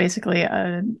 which is basically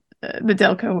the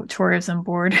Delco Tourism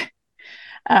Board.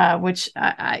 Which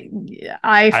I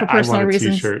for personal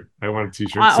reasons, I want a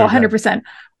t-shirt. 100%.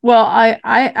 Well,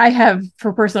 I have,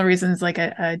 for personal reasons, like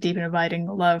a deep and abiding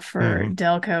love for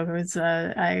Delco. Because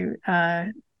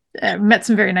I met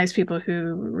some very nice people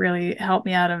who really helped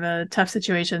me out of a tough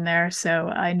situation there. So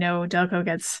I know Delco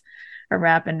gets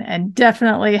rap, and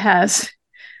definitely has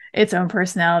its own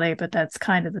personality, but that's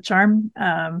kind of the charm.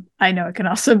 I know it can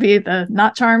also be the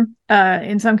not charm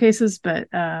in some cases, but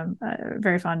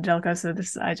very fond of Delco. So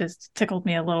this I just tickled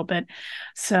me a little bit.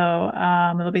 So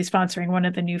they'll be sponsoring one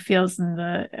of the new fields in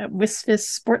the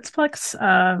Wisfis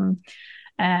Sportsplex.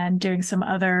 And doing some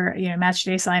other, match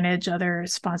day signage, other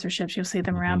sponsorships. You'll see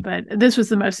them around. But this was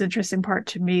the most interesting part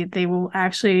to me. They will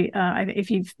actually,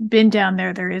 if you've been down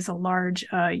there, there is a large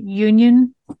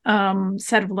union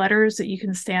set of letters that you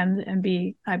can stand and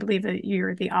be, I believe that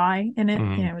you're the I in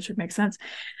it, which would make sense.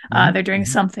 They're doing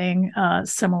something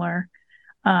similar.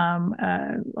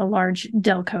 A large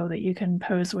Delco that you can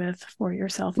pose with for your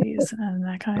selfies and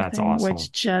that kind of thing, awesome.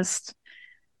 Which just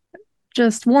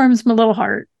warms my little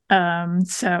heart.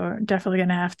 So definitely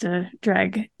gonna have to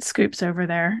drag Scoops over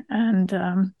there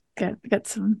and get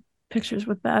some pictures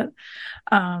with that.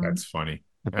 That's funny.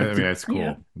 I mean, that's cool.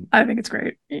 Yeah, I think it's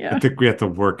great. Yeah, I think we have to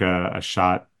work a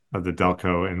shot of the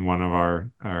Delco in one of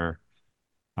our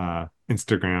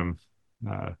Instagram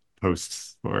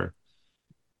posts, or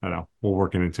I don't know, we'll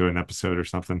work it into an episode or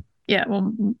something. Yeah,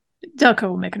 well, Delco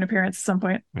will make an appearance at some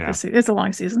point. Yeah, it's a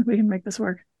long season. We can make this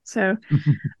work. So,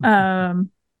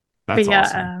 that's but yeah,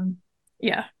 awesome.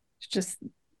 Yeah, it just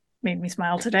made me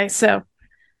smile today. So,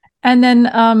 and then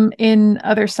in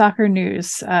other soccer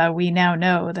news, we now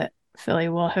know that Philly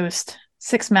will host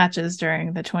 6 matches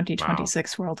during the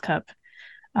 2026 World Cup.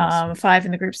 Awesome. 5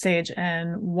 in the group stage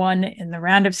and 1 in the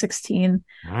round of 16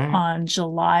 on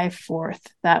July 4th.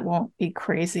 That won't be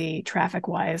crazy traffic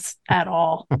wise at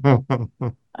all.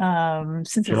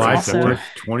 Since July 4th,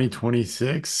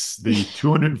 2026, the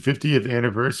 250th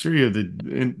anniversary of the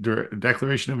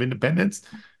Declaration of Independence.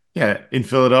 Yeah, in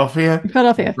Philadelphia.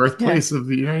 Birthplace of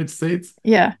the United States.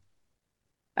 Yeah.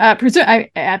 At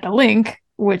the link,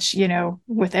 which,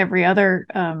 with every other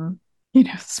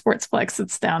sportsplex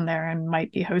that's down there and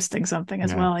might be hosting something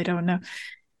as well. I don't know.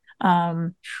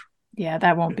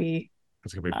 That won't be.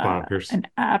 It's gonna be bonkers. An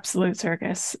absolute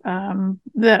circus.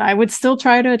 That I would still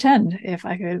try to attend if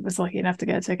I was lucky enough to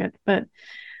get a ticket. But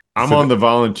I'm on the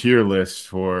volunteer list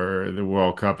for the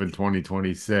World Cup in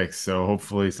 2026, so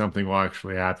hopefully something will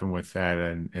actually happen with that.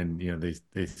 And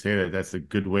they say that that's a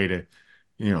good way to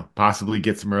possibly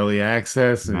get some early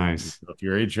access. And nice. If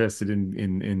you're interested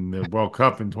in the World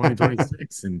Cup in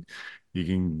 2026 and you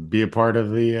can be a part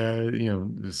of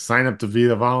the, sign up to be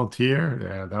a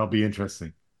volunteer, that'll be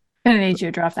interesting. I'm going to need you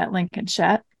to drop that link in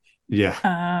chat. Yeah.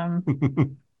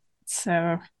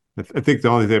 So I think the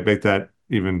only thing that make that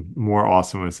even more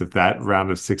awesome is if that round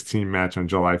of 16 match on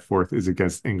July 4th is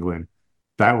against England.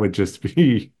 That would just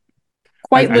be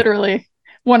quite literally.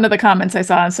 One of the comments I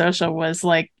saw on social was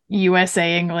like,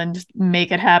 USA, England,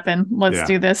 make it happen. Let's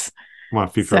do this. Come on,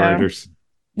 FIFA writers.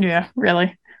 Yeah,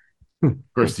 really. Of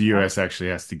course, the US actually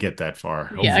has to get that far.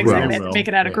 Hopefully yeah, exactly. They have to make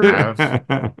it out of group.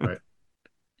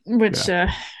 Which,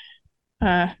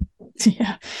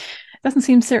 doesn't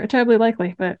seem terribly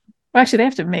likely. But actually, they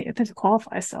have to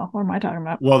qualify. So, what am I talking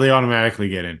about? Well, they automatically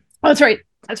get in. Oh, that's right.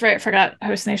 I forgot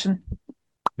host nation.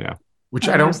 Yeah. Which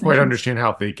I don't quite understand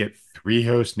how they get 3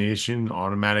 host nation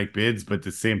automatic bids, but at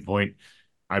the same point,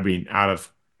 I mean, out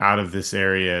of this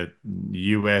area,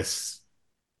 U.S.,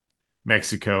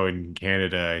 Mexico, and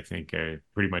Canada, I think are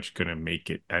pretty much going to make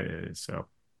it. So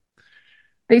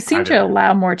they seem to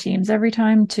allow more teams every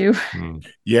time too.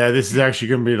 Yeah, this is actually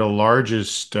going to be the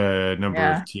largest number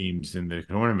of teams in the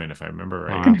tournament, if I remember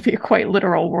right. It's going to be a quite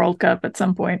literal World Cup at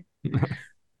some point.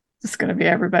 It's going to be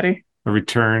everybody. A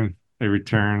return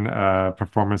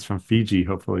performance from Fiji,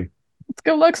 hopefully. Let's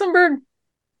go Luxembourg.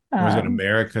 Was it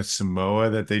America Samoa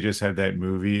that they just had that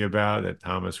movie about that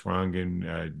Thomas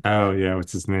Rongen? Oh yeah,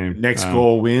 what's his name? Next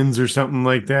goal wins or something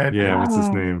like that. Yeah, what's his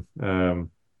name? Taika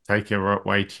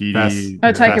Waititi.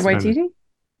 Taika Waititi?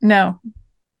 No,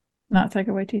 not Taika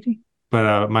Waititi.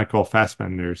 But Michael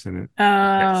Fassbender's in it. Oh.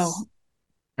 Yes.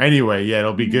 Anyway, yeah,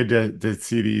 it'll be good to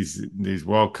see these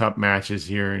World Cup matches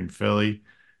here in Philly.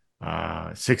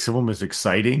 6 of them is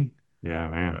exciting. Yeah,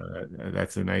 man.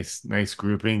 That's a nice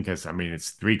grouping because I mean it's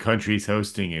 3 countries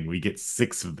hosting and we get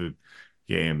 6 of the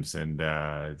games and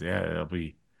it'll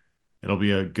be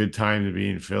a good time to be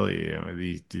in Philly.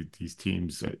 These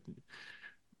teams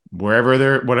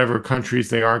whatever countries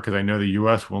they are, because I know the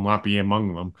U.S. will not be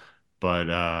among them, but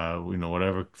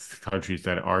whatever countries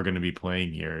that are going to be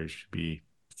playing here, it should be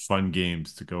fun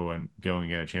games to go and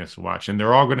get a chance to watch, and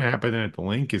they're all going to happen at the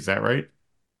link. Is that right?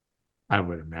 I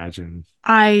would imagine.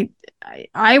 I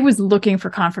was looking for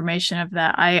confirmation of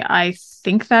that. I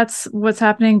think that's what's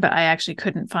happening, but I actually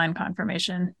couldn't find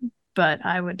confirmation. But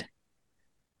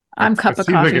I'm cup of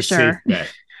coffee, like sure. Safe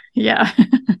bet. Yeah.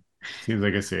 Seems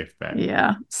like a safe bet.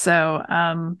 Yeah. So,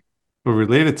 But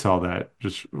related to all that,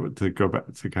 just to go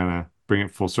back to kind of bring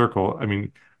it full circle. I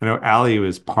mean, I know Ali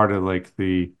was part of like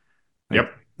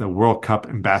Yep. the World Cup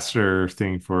ambassador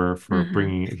thing for mhm.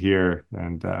 bringing it here,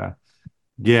 and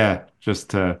yeah,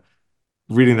 just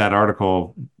reading that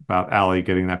article about Ali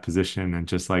getting that position and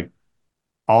just like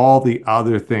all the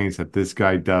other things that this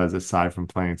guy does aside from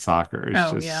playing soccer is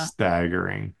Oh, just yeah.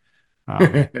 staggering.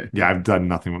 Yeah, I've done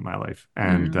nothing with my life,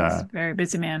 and He's a very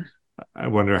busy man. I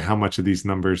wonder how much of these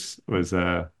numbers was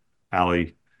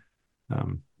Ali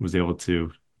was able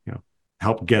to,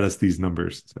 help get us these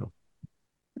numbers. So,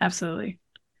 Absolutely.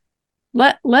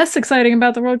 Less exciting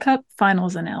about the World Cup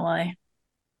finals in LA.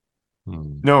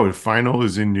 No, the final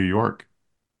is in New York.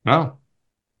 oh,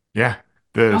 Yeah.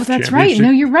 The Oh, that's right.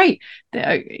 No, championship. you're right.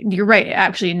 You're right.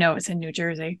 Actually, no, it's in New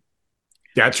Jersey.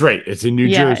 That's right. It's in New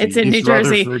Yeah, it's Jersey, in New East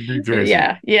Jersey. Rutherford, New Jersey.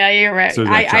 Yeah, you're right. so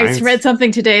that I read Giants.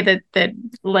 something today that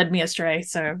led me astray.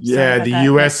 So sorry Yeah, about the that.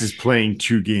 US is playing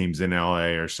 2 games in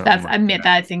LA or something That's like I admit that.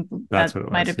 that I think That's that what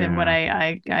it might was. have been what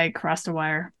Yeah. I crossed a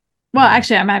wire. Well,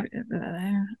 actually,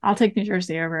 I'll take New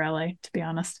Jersey over LA, to be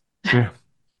honest. Yeah.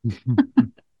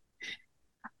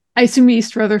 I assume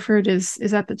East Rutherford is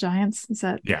that the Giants? Is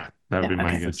that Yeah. That would yeah, be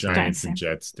my okay. It's the guess. Yeah. Giants Giants and team.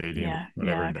 Jets Stadium, Yeah,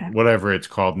 yeah, okay. whatever it's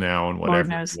called now and Lord whatever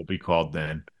it knows. will be called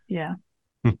then. Yeah.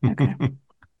 Okay.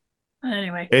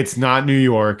 Anyway. It's not New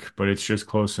York, but it's just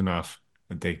close enough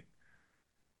that they,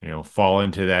 fall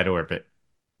into that orbit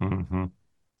hmm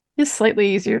It's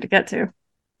slightly easier to get to,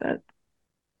 but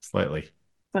slightly.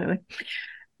 slightly.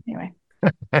 Anyway.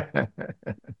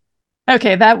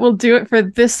 Okay, that will do it for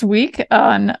this week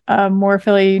on More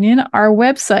Philly Union. Our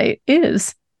website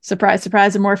is surprise,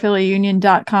 surprise, at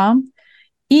morephillyunion.com.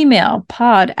 Email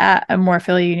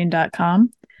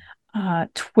pod@morephillyunion.com.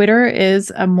 Twitter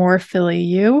is a more Philly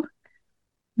you.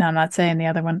 No, I'm not saying the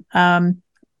other one. Instagram,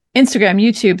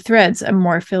 YouTube, Threads, a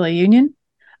more Philly Union.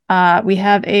 We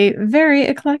have a very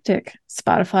eclectic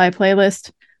Spotify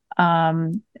playlist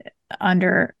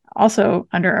under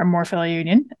a more Philly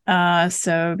Union.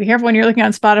 So be careful when you're looking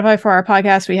on Spotify for our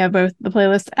podcast. We have both the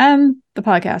playlist and the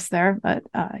podcast there, but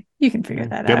you can figure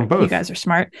that Get them out. You both. guys are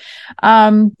smart.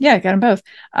 Yeah, get them both.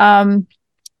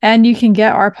 And you can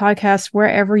get our podcast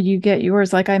wherever you get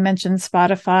yours. Like I mentioned,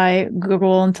 Spotify,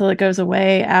 Google until it goes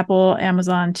away, Apple,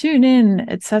 Amazon, TuneIn,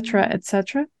 etc.,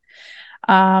 etc.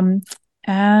 And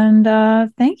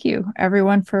thank you,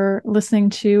 everyone, for listening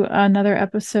to another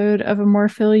episode of A More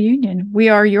Philly Union. We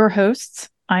are your hosts.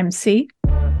 I'm C.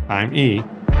 I'm E.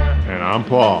 And I'm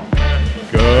Paul.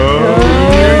 Go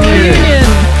Union!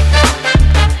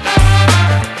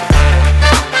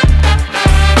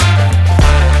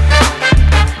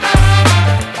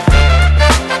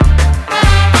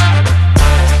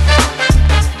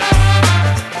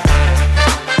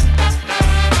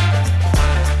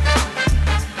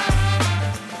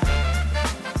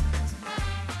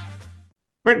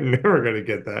 We're never gonna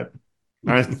get that.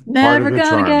 That's part Never of the gonna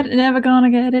charm. get it, never gonna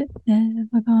get it,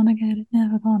 never gonna get it,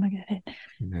 never gonna get it.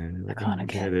 Never Gonna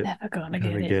get it, never gonna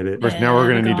get it. get Of it. course, now we're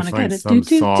Never going to need to gonna find get it. some Do,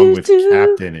 do, song do, with do.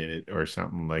 Captain in it or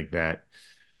something like that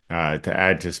to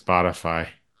add to Spotify.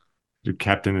 Do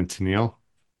Captain and Tennille?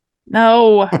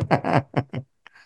 No.